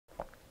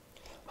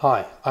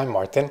Hi, I'm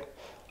Martin.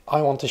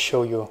 I want to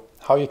show you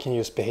how you can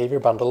use behavior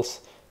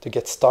bundles to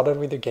get started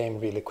with your game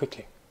really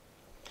quickly.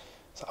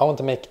 So I want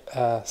to make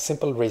a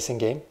simple racing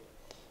game,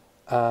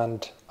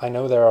 and I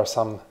know there are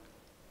some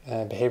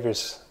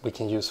behaviors we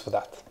can use for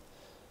that.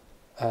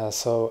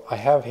 So I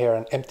have here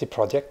an empty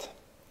project,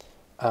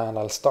 and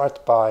I'll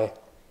start by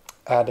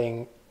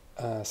adding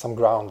some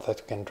ground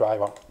that you can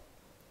drive on.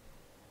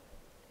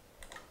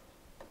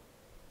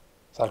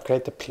 So I'll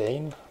create a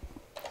plane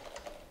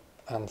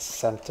and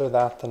center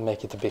that and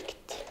make it a bit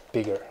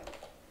bigger.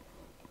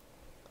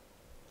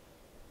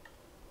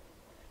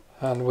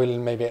 And we'll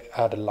maybe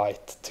add a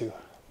light too.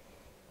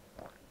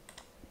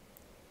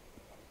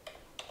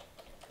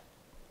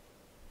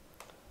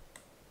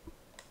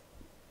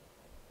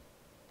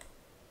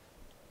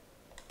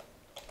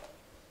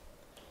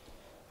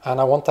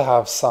 And I want to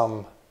have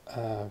some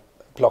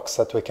blocks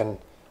that we can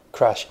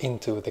crash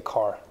into the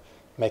car,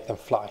 make them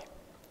fly.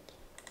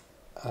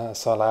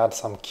 So I'll add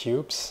some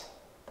cubes.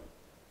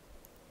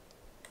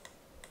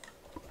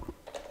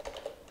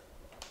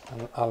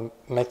 And I'll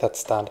make that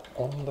stand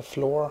on the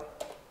floor.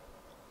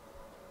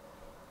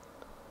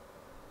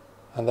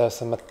 And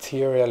there's a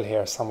material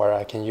here somewhere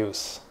I can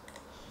use.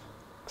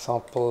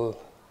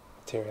 Example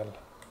material.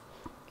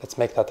 Let's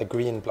make that a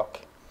green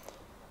block.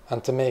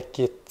 And to make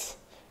it,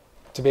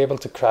 to be able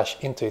to crash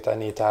into it, I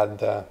need to add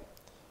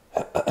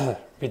the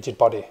rigid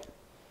body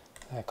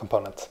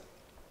component.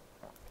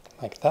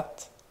 Like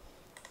that.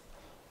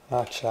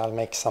 Actually, I'll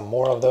make some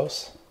more of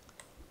those.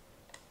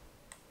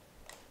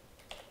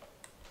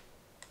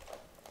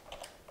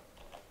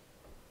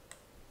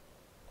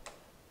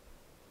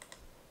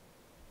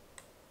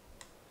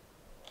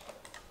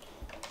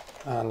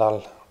 And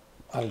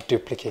I'll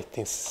duplicate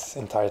this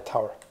entire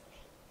tower.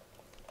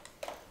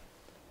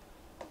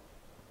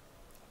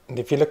 And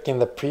if you look in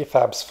the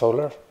prefabs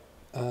folder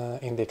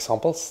in the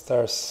examples,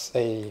 there's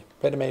a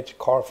ready-made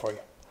car for you.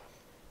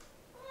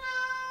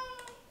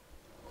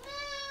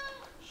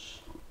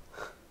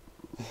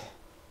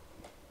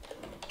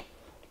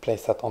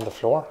 Place that on the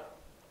floor.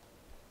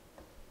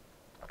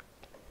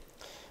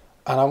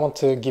 And I want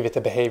to give it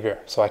a behavior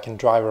so I can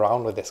drive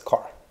around with this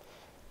car.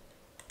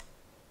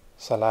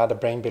 So I'll add a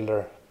brain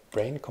builder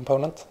brain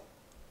component.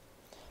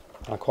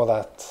 I'll call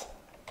that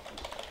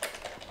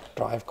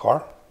drive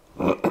car.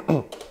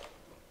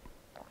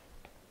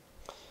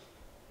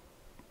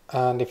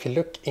 And if you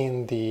look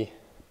in the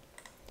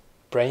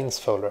brains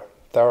folder,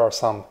 there are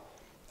some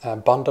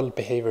bundled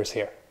behaviors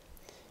here.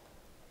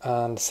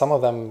 And some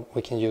of them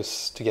we can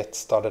use to get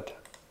started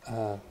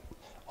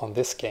on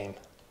this game.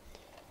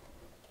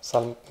 So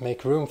I'll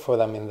make room for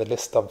them in the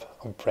list of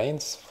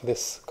brains for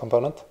this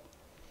component.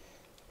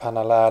 And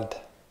I'll add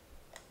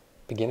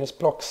beginners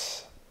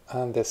blocks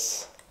and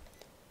this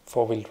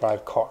four-wheel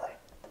drive car.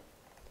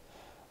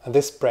 And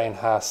this brain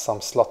has some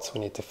slots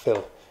we need to fill.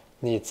 It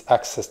needs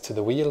access to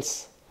the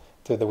wheels,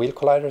 to the wheel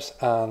colliders,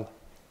 and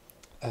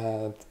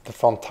the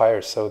front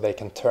tires so they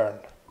can turn.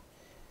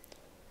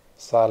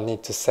 So I'll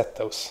need to set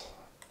those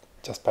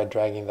just by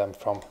dragging them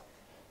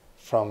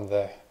from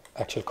the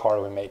actual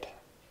car we made.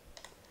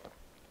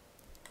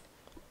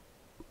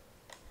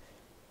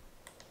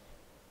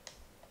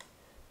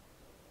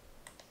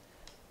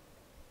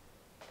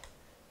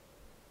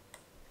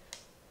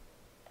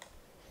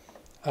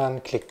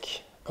 And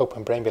click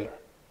Open Brain Builder.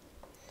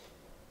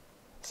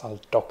 So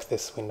I'll dock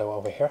this window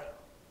over here.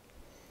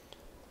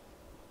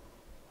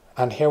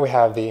 And here we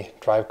have the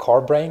drive car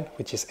brain,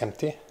 which is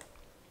empty.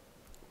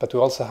 But we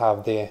also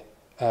have the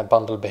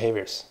bundled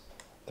behaviors.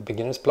 The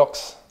beginners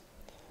blocks,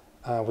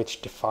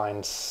 which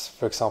defines,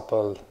 for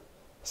example,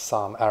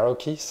 some arrow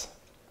keys.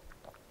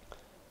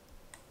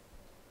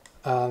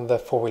 And the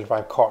four-wheel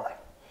drive car.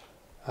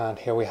 And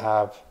here we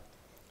have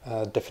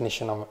a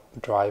definition of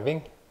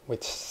driving,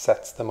 which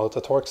sets the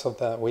motor torques of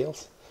the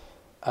wheels,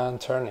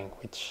 and turning,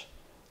 which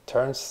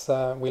turns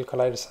the wheel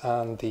colliders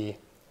and the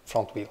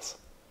front wheels.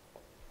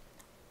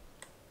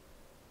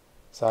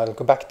 So I'll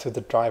go back to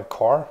the drive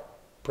car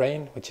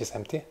brain, which is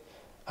empty,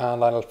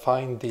 and I'll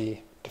find the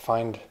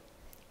defined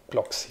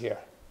blocks here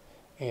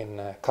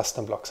in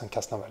custom blocks and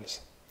custom values.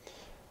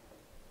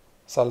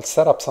 So I'll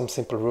set up some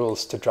simple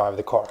rules to drive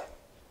the car.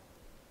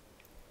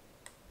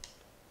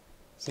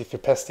 So if you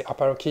press the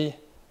up arrow key,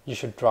 you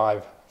should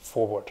drive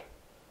forward.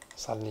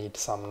 So I'll need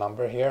some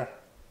number here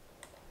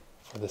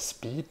for the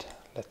speed,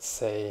 let's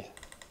say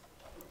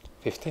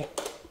 50.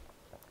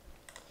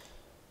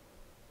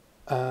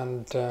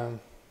 And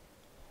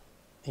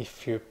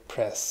if you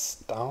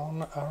press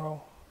down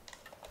arrow,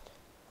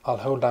 I'll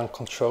hold down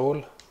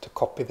Control to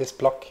copy this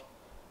block,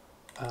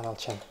 and I'll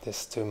change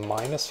this to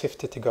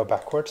 -50 to go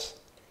backwards.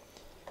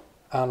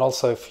 And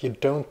also, if you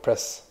don't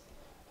press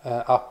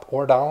up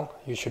or down,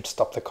 you should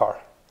stop the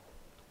car.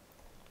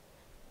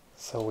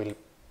 So we'll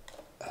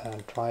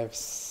drive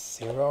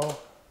 0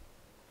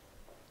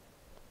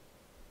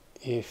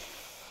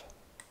 if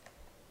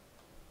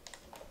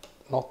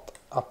not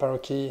up arrow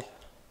key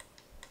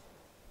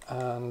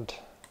and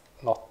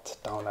not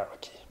down arrow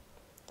key.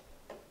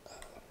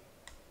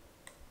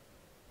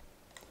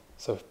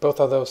 So if both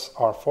of those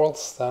are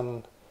false,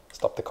 then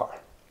stop the car.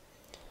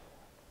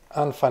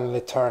 And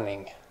finally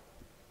turning.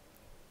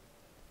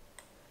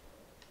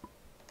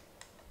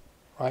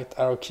 Right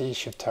arrow key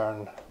should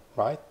turn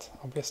right,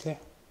 obviously.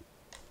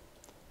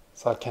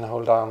 So I can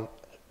hold down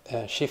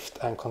Shift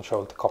and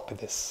Control to copy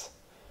this,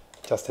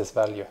 just this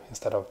value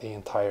instead of the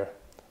entire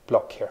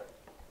block here.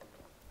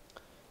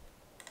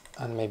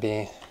 And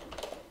maybe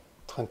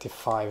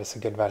 25 is a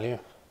good value.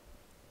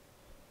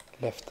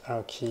 Left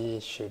arrow key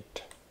should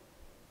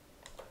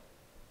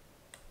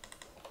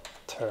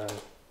turn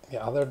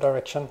the other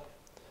direction.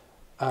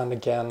 And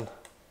again,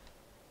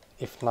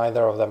 if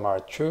neither of them are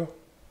true,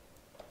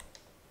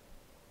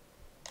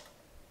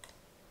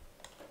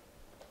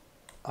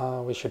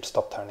 we should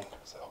stop turning.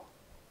 So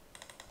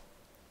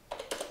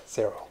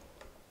 0.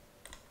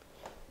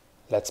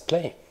 Let's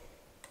play.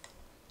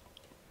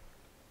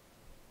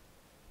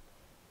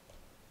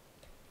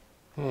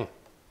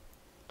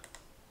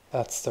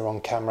 That's the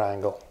wrong camera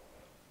angle.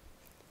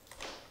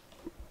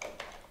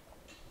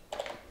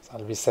 So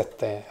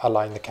I'll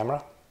align the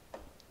camera.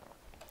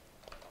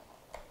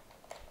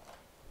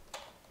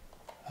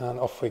 And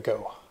off we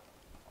go.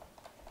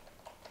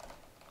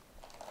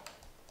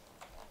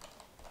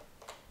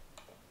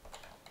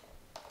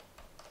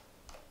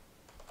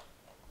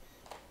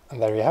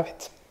 And there you have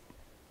it.